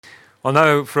Well,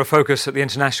 now for a focus at the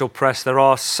international press, there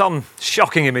are some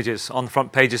shocking images on the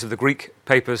front pages of the Greek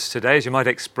papers today, as you might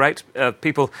expect.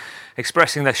 People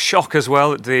expressing their shock as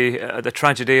well at the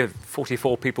tragedy of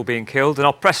 44 people being killed. And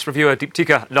our press reviewer,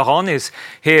 Deeptika Laurent, is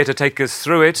here to take us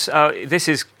through it. This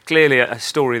is clearly a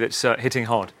story that's hitting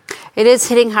hard. It is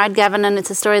hitting hard, Gavin, and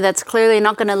it's a story that's clearly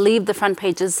not going to leave the front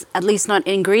pages, at least not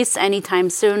in Greece, anytime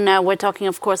soon. Now, we're talking,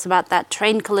 of course, about that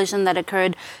train collision that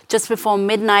occurred just before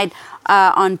midnight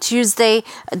on Tuesday.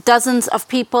 Dozens of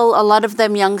people, a lot of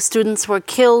them young students, were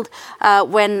killed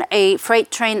when a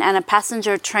freight train and a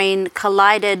passenger train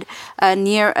collided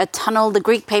near a tunnel. The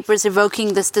Greek papers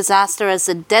evoking this disaster as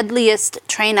the deadliest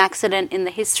train accident in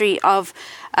the history of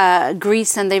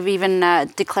Greece, and they've even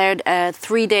declared a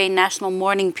 3-day national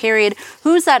mourning period.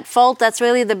 Who's at fault? That's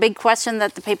really the big question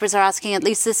that the papers are asking, at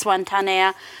least this one,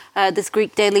 Tanea, this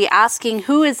Greek daily, asking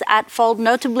who is at fault.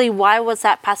 Notably, why was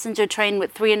that passenger train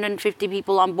with 350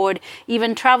 people on board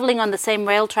even traveling on the same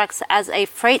rail tracks as a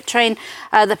freight train?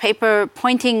 The paper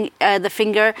pointing the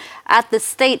finger at the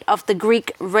state of the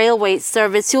Greek railway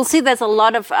service. You'll see there's a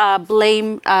lot of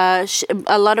blame,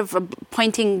 a lot of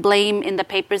pointing blame in the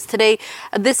papers today.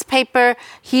 This paper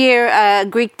here,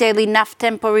 Greek daily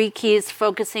Naftemporiki, is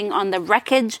focusing on the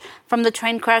wreckage from the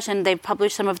train crash, and they've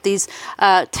published some of these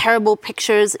terrible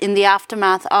pictures in the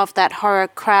aftermath of that horror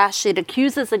crash. It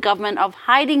accuses the government of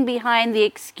hiding behind the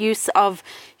excuse of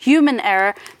human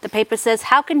error. The paper says,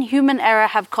 how can human error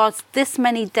have caused this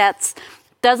many deaths,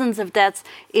 dozens of deaths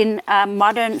in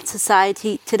modern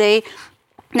society today?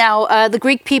 Now, the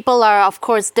Greek people are, of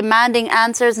course, demanding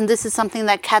answers, and this is something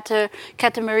that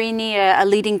Katamarini, a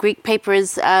leading Greek paper,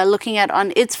 is looking at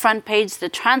on its front page. The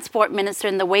transport minister,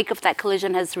 in the wake of that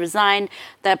collision, has resigned.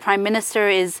 The prime minister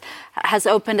has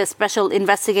opened a special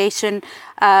investigation.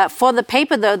 For the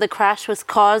paper, though, the crash was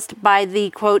caused by the,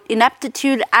 quote,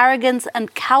 ineptitude, arrogance,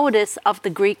 and cowardice of the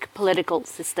Greek political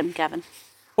system, Gavin.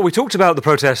 Well, we talked about the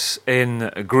protests in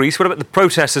Greece. What about the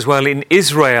protests as well in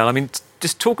Israel? I mean,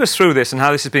 just talk us through this and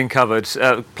how this is being covered.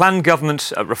 Planned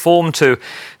government reform to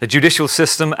the judicial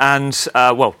system and,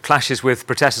 clashes with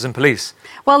protesters and police.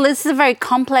 Well, this is a very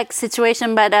complex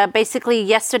situation, but basically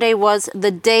yesterday was the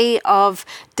day of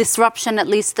disruption, at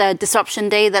least disruption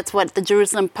day. That's what the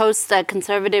Jerusalem Post,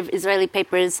 conservative Israeli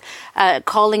paper, is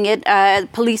calling it.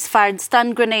 Police fired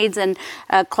stun grenades and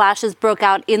clashes broke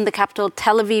out in the capital,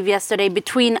 Tel Aviv, yesterday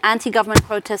between anti-government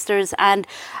protesters and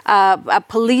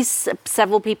police.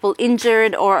 Several people injured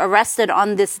or arrested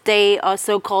on this day, a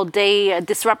so-called day,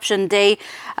 disruption day,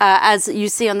 as you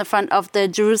see on the front of the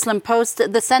Jerusalem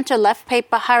Post. The center-left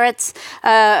paper, Haaretz,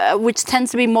 which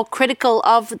tends to be more critical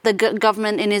of the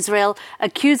government in Israel,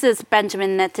 accuses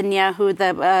Benjamin Netanyahu,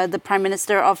 the prime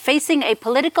minister, of facing a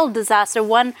political disaster,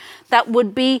 one that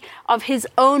would be of his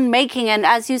own making. And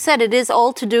as you said, it is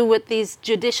all to do with these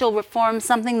judicial reforms,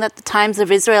 something that the Times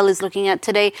of Israel is looking at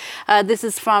today. This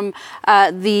is from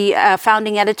the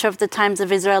founding editor of the Times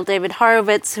of Israel, David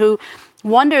Horowitz, who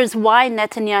wonders why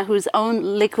Netanyahu's own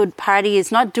Likud party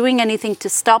is not doing anything to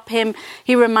stop him.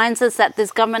 He reminds us that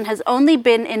this government has only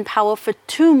been in power for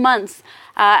 2 months,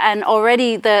 and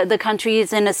already the country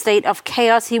is in a state of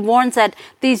chaos. He warns that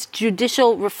these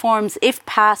judicial reforms, if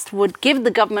passed, would give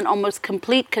the government almost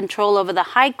complete control over the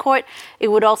High Court. It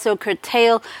would also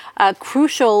curtail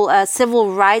crucial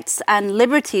civil rights and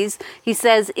liberties. He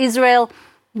says Israel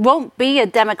won't be a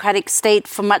democratic state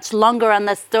for much longer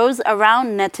unless those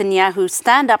around Netanyahu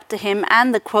stand up to him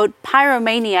and the, quote,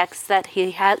 pyromaniacs that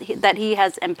he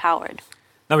has empowered.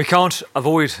 Now, we can't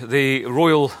avoid the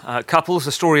royal couples.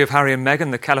 The story of Harry and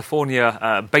Meghan, the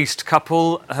California-based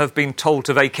couple, have been told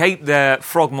to vacate their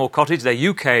Frogmore Cottage, their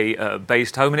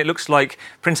UK-based home, and it looks like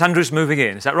Prince Andrew's moving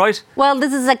in. Is that right? Well,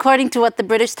 this is according to what the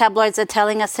British tabloids are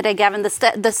telling us today, Gavin.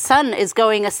 The Sun is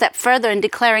going a step further and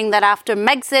declaring that after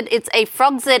Megxit, it's a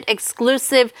Frogxit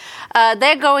exclusive.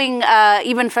 They're going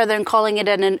even further and calling it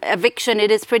an eviction.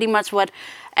 It is pretty much what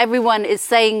everyone is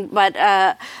saying, but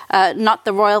not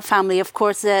the royal family, of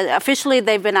course. Officially,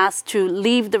 they've been asked to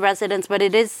leave the residence, but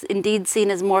it is indeed seen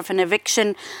as more of an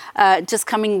eviction, just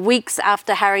coming weeks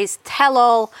after Harry's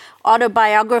tell-all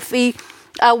autobiography.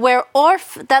 Where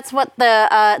Orf, that's what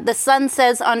the Sun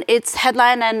says on its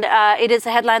headline, and it is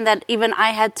a headline that even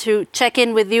I had to check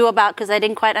in with you about because I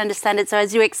didn't quite understand it. So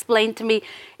as you explained to me,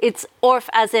 it's Orf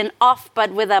as in off,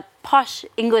 but with a posh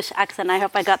English accent. I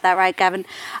hope I got that right, Gavin.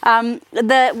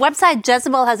 The website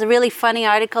Jezebel has a really funny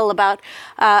article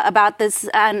about this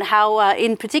and how,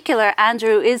 in particular,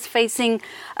 Andrew is facing,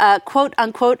 quote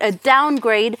unquote, a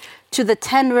downgrade to the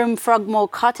 10-room Frogmore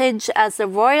Cottage as the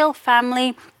royal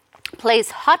family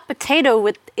plays hot potato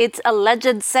with its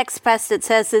alleged sex pest. It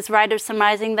says this writer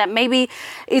surmising that maybe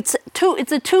it's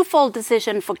a twofold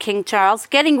decision for King Charles,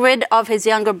 getting rid of his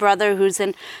younger brother who's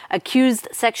an accused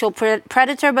sexual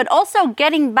predator, but also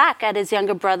getting back at his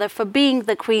younger brother for being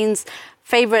the Queen's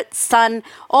favorite son.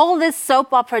 All this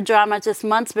soap opera drama just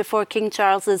months before King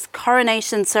Charles's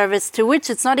coronation service, to which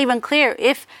it's not even clear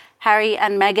if Harry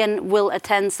and Meghan will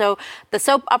attend. So the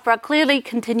soap opera clearly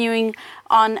continuing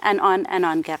on and on and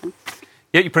on, Gavin.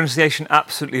 Yeah, your pronunciation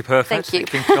absolutely perfect. Thank you.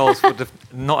 King Charles would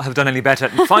not have done any better.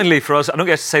 And finally, for us, I don't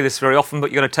get to say this very often,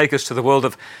 but you're going to take us to the world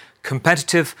of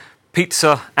competitive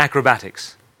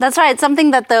acrobatics. That's right.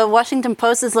 Something that the Washington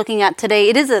Post is looking at today.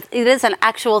 It is an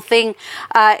actual thing.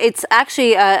 It's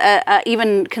actually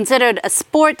even considered a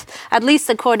sport, at least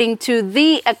according to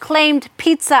the acclaimed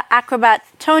pizza acrobat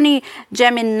Tony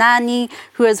Geminani,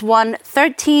 who has won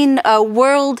 7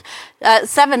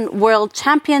 world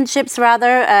championships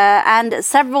and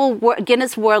several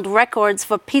Guinness World Records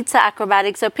for pizza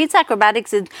acrobatics. So pizza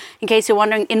acrobatics, in case you're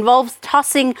wondering, involves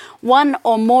tossing one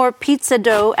or more pizza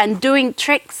dough and doing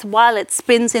tricks while it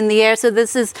spins in the air. So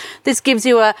this gives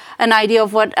you an idea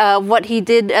of what he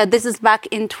did. This is back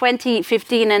in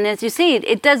 2015, and as you see,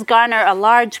 it does garner a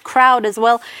large crowd as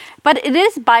well. But it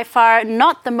is by far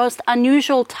not the most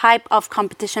unusual type of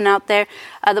competition out there.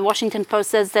 The Washington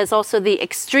Post says there's also the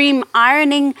extreme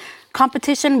ironing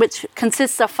competition, which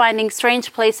consists of finding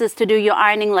strange places to do your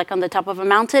ironing, like on the top of a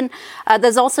mountain.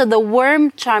 There's also the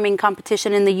worm charming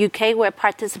competition in the UK, where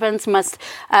participants must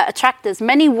attract as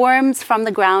many worms from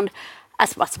the ground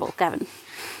as possible. Gavin.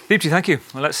 Deepti, thank you.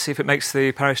 Well, let's see if it makes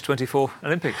the Paris 24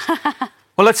 Olympics.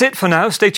 Well, that's it for now. Stay tuned.